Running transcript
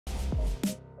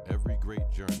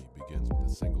great journey begins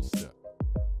with a single step.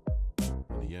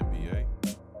 In the NBA,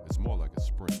 it's more like a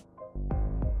sprint.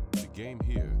 The game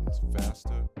here is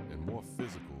faster and more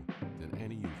physical than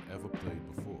any you've ever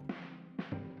played before.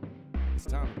 It's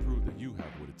time to prove that you have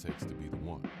what it takes to be the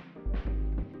one.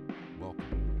 Welcome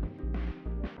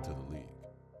to the league.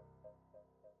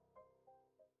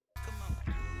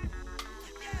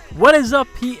 What is up,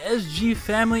 PSG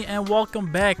family, and welcome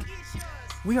back.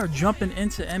 We are jumping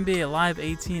into NBA Live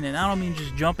 18, and I don't mean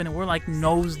just jumping. We're like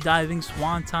nose diving,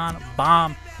 swanton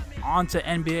bomb onto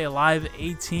NBA Live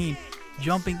 18,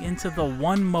 jumping into the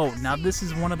one mode. Now, this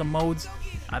is one of the modes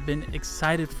I've been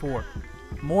excited for,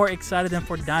 more excited than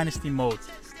for Dynasty mode.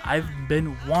 I've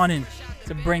been wanting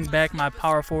to bring back my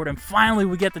power forward, and finally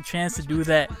we get the chance to do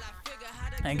that.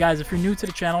 And guys, if you're new to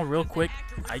the channel, real quick,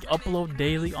 I upload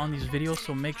daily on these videos,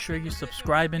 so make sure you're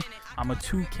subscribing. I'm a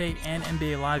 2K and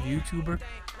NBA Live YouTuber,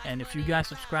 and if you guys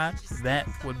subscribe, that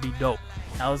would be dope.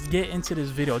 Now let's get into this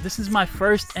video. This is my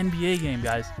first NBA game,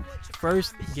 guys.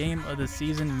 First game of the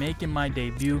season, making my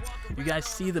debut. You guys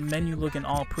see the menu looking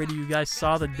all pretty. You guys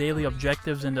saw the daily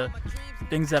objectives and the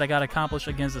things that I got accomplished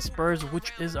against the Spurs,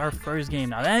 which is our first game.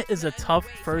 Now that is a tough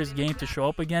first game to show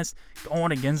up against,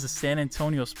 going against the San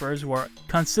Antonio Spurs, who are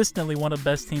consistently one of the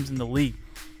best teams in the league.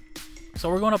 So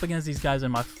we're going up against these guys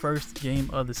in my first game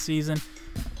of the season,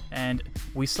 and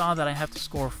we saw that I have to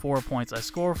score 4 points. I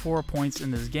score 4 points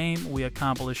in this game. We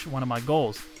accomplished one of my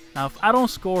goals. Now, if I don't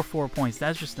score 4 points,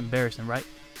 that's just embarrassing, right?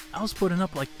 I was putting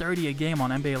up like 30 a game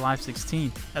on NBA Live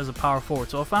 16 as a power forward.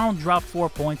 So if I don't drop 4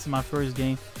 points in my first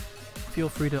game, feel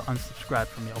free to unsubscribe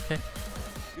from me, okay?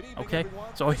 Okay,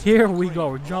 so here we go.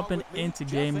 We're jumping into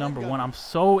game number 1. I'm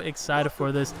so excited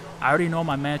for this. I already know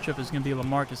my matchup is going to be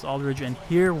LaMarcus Aldridge, and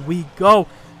here we go.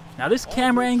 Now, this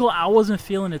camera angle, I wasn't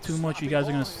feeling it too much. You guys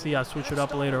are going to see I switch it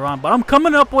up later on. But I'm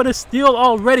coming up with a steal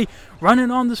already.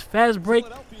 Running on this fast break.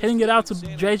 Hitting it out to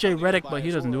JJ Redick, but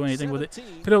he doesn't do anything with it.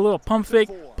 Hit a little pump fake.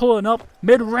 Pulling up.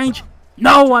 Mid-range.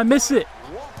 No, I miss it.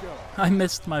 I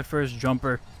missed my first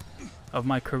jumper of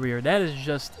my career. That is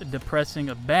just depressing.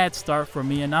 A bad start for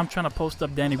me. And now I'm trying to post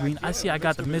up Danny Green. I see I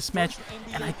got the mismatch.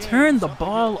 And I turned the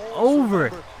ball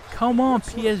over. Come on,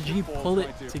 PSG, pull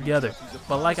it together.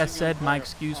 But like I said, my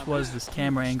excuse was this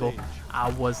camera angle.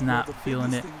 I was not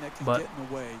feeling it. But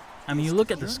I mean, you look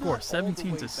at the score,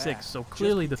 17-6. So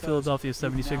clearly the Philadelphia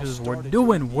 76ers were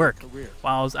doing work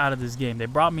while I was out of this game. They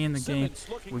brought me in the game.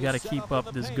 We got to keep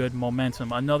up this good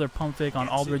momentum. Another pump fake on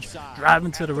Aldridge,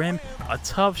 driving to the rim. A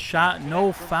tough shot,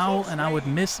 no foul, and I would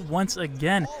miss once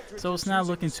again. So it's not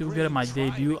looking too good at my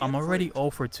debut. I'm already 0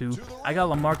 for 2. I got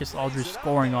LaMarcus Aldridge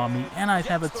scoring on me, and I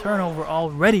have a turnover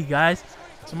already, guys.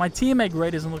 So my teammate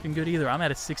grade isn't looking good either. I'm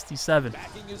at a 67.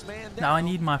 Now I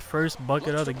need my first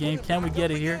bucket of the game. Can we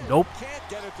get it here? Nope.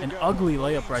 An ugly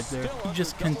layup right there. He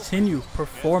just continued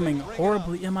performing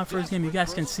horribly in my first game. You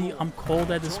guys can see I'm cold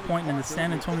at this point, and the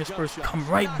San Antonio Spurs come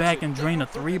right back and drain a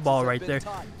 3-ball right there.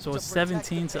 So it's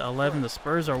 17-11. The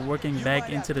Spurs are working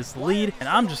back into this lead, and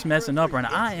I'm just messing up right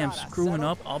now. I am screwing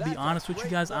up. I'll be honest with you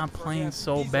guys. I'm playing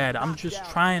so bad. I'm just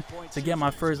trying to get my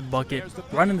first bucket,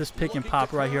 running this pick and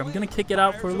pop right here. I'm going to kick it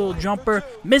out for a little jumper.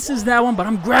 Misses that one, but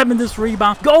I'm grabbing this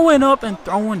rebound, going up and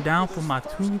throwing down for my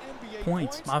 2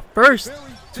 points. My first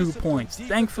 2 points.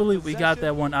 Thankfully, we got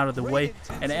that one out of the way.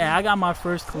 And I got my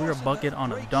first career bucket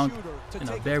on a dunk, and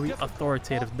a very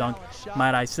authoritative dunk,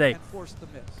 might I say.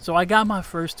 So I got my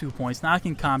first 2 points. Now I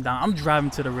can calm down. I'm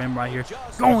driving to the rim right here,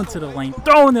 going to the lane,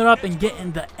 throwing it up and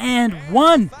getting the and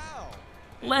one.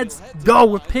 Let's go.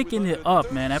 We're picking it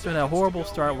up, man. After that horrible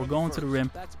start, we're going to the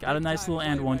rim. Got a nice little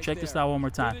and one. Check this out one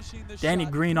more time. Danny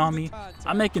Green on me.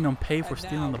 I'm making him pay for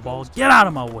stealing the ball. Get out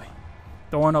of my way.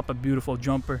 Throwing up a beautiful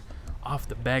jumper off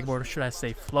the backboard, or should I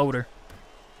say floater.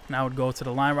 And I would go to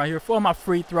the line right here for my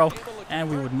free throw, and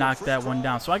we would knock that one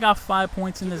down. So I got 5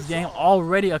 points in this game,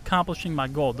 already accomplishing my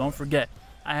goal. Don't forget,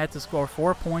 I had to score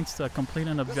 4 points to complete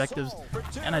an objectives,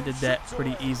 and I did that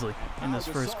pretty easily in this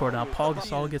first quarter. Now, Paul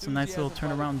Gasol gets a nice little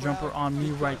turnaround jumper on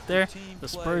me right there. The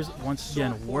Spurs, once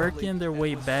again, working their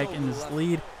way back in this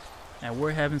lead, and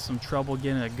we're having some trouble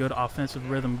getting a good offensive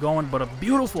rhythm going, but a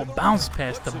beautiful bounce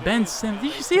pass to Ben Simmons.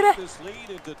 Did you see that?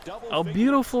 A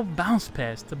beautiful bounce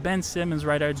pass to Ben Simmons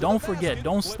right there. Don't forget,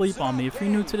 don't sleep on me. If you're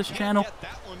new to this channel,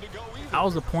 I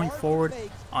was a point forward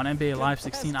on NBA Live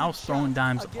 16. I was throwing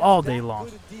dimes all day long.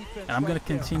 And I'm going to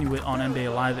continue it on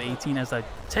NBA Live 18 as I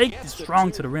take this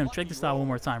strong to the rim. Check this out one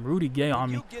more time. Rudy Gay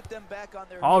on me.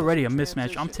 Already a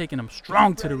mismatch. I'm taking him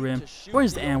strong to the rim.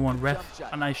 Where's the and one, ref?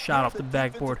 A nice shot off the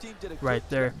backboard right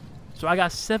there. So I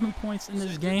got 7 points in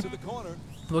this game.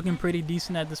 Looking pretty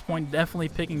decent at this point. Definitely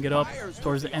picking it up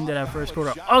towards the end of that first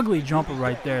quarter. Ugly jumper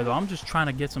right there, though. I'm just trying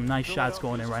to get some nice shots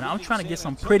going in right now. I'm trying to get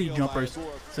some pretty jumpers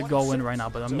to go in right now,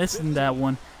 but I'm missing that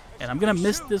one. And I'm going to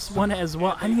miss this one as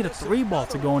well. I need a 3-ball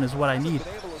to go in is what I need.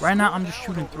 Right now, I'm just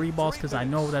shooting 3 balls because I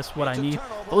know that's what I need.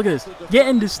 But look at this.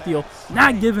 Getting the steal.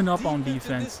 Not giving up on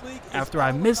defense. After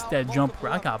I missed that jumper,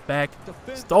 I got back,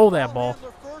 stole that ball,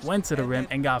 went to the rim,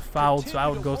 and got fouled. So I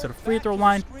would go to the free throw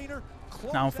line.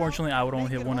 Now, unfortunately, I would only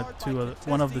hit one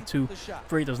of the two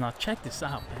free throws. Now, check this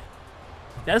out, man.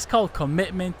 That's called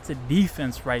commitment to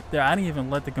defense right there. I didn't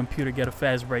even let the computer get a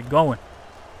fast break going.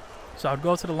 So I would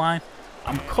go to the line.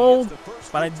 I'm cold,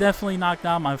 but I definitely knocked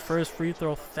out my first free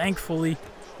throw, thankfully,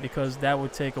 because that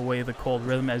would take away the cold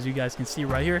rhythm. As you guys can see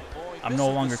right here, I'm no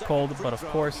longer cold, but of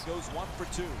course,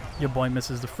 your boy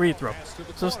misses the free throw.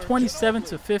 So it's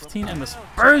 27-15, and the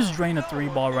Spurs drain a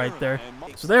 3-ball right there.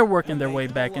 So they're working their way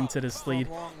back into this lead,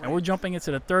 and we're jumping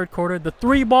into the third quarter. The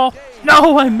 3-ball,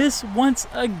 no, I miss once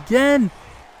again.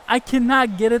 I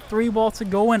cannot get a 3-ball to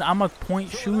go in. I'm a point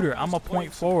shooter. I'm a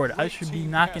point forward. I should be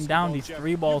knocking down these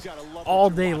 3 balls all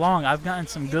day long. I've gotten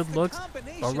some good looks,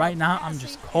 but right now I'm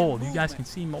just cold. You guys can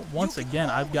see once again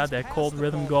I've got that cold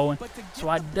rhythm going, so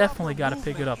I definitely got to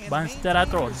pick it up. But instead I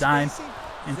throw a dime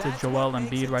into Joel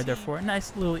Embiid right there for a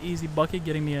nice little easy bucket,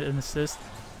 getting me an assist.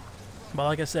 But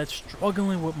like I said,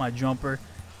 struggling with my jumper.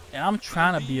 And I'm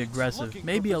trying to be aggressive,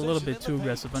 maybe a little bit too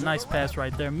aggressive. A nice pass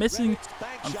right there. Missing,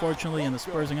 unfortunately, and the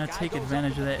Spurs are going to take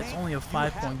advantage of that. It's only a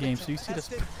 5-point game. So you see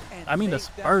the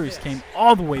Spurs came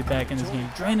all the way back in this game,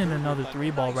 draining another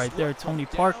 3-ball right there. Tony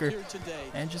Parker.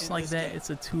 And just like that, it's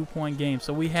a 2-point game.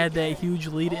 So we had that huge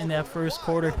lead in that first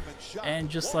quarter. And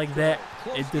just like that,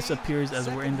 it disappears as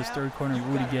we're in this third quarter. And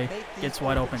Rudy Gay gets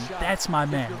wide open. That's my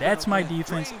man. That's my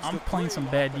defense. I'm playing some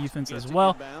bad defense as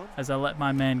well as I let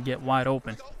my man get wide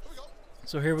open.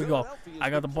 So here we go.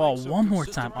 I got the ball one more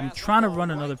time. I'm trying to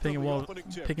run another pick and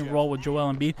roll with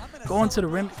Joel Embiid. Going to the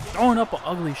rim, throwing up an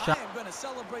ugly shot.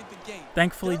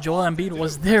 Thankfully, Joel Embiid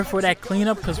was there for that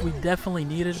cleanup because we definitely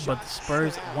needed it. But the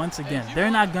Spurs, once again,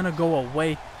 they're not going to go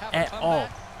away at all.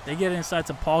 They get inside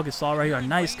to Paul Gasol right here. A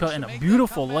nice cut and a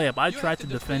beautiful layup. I tried to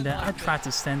defend that. I tried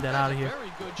to send that out of here.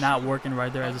 Not working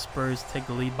right there as the Spurs take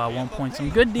the lead by 1 point.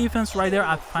 Some good defense right there.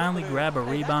 I finally grab a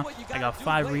rebound. I got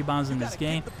 5 rebounds in this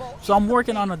game. So I'm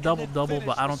working on a double-double,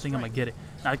 but I don't think I'm going to get it.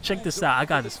 Now check this out. I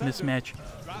got this mismatch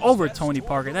over Tony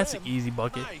Parker. That's an easy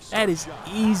bucket. That is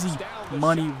easy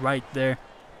money right there.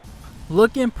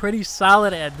 Looking pretty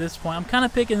solid at this point. I'm kind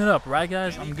of picking it up, right,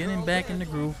 guys? I'm getting back in the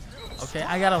groove. Okay,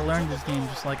 I gotta learn this game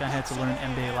just like I had to learn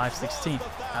NBA Live 16.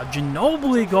 Now,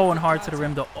 Ginobili going hard to the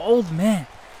rim. The old man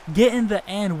getting the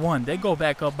and 1. They go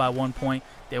back up by 1 point.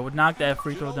 They would knock that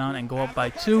free throw down and go up by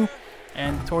 2.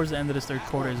 And towards the end of this third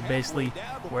quarter is basically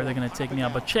where they're going to take me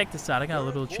out. But check this out. I got a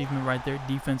little achievement right there.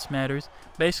 Defense matters.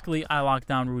 Basically, I locked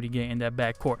down Rudy Gay in that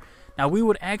backcourt. Now, we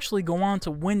would actually go on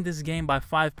to win this game by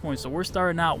 5 points. So we're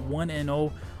starting out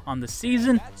 1-0 on the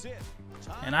season.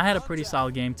 And I had a pretty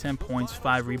solid game, 10 points,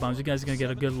 5 rebounds. You guys are going to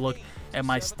get a good look at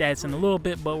my stats in a little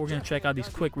bit, but we're going to check out these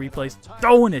quick replays.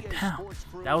 Throwing it down.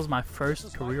 That was my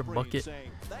first career bucket.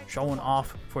 Showing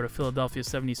off for the Philadelphia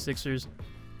 76ers.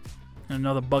 And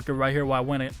another bucket right here while I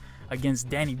went against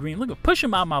Danny Green. Look at, push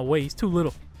him out my way. He's too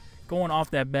little. Going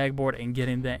off that backboard and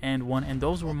getting the and 1. And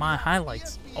those were my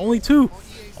highlights. Only 2.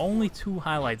 Only 2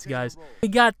 highlights, guys. We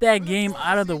got that game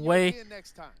out of the way.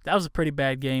 That was a pretty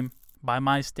bad game by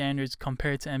my standards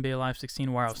compared to NBA Live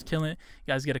 16 where I was killing it.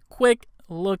 You guys get a quick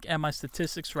look at my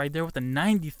statistics right there with a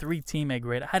 93 teammate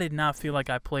grade. I did not feel like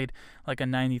I played like a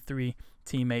 93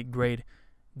 teammate grade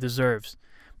deserves.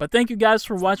 But thank you guys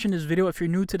for watching this video. If you're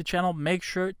new to the channel, make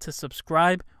sure to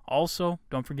subscribe. Also,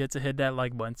 don't forget to hit that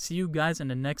like button. See you guys in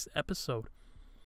the next episode.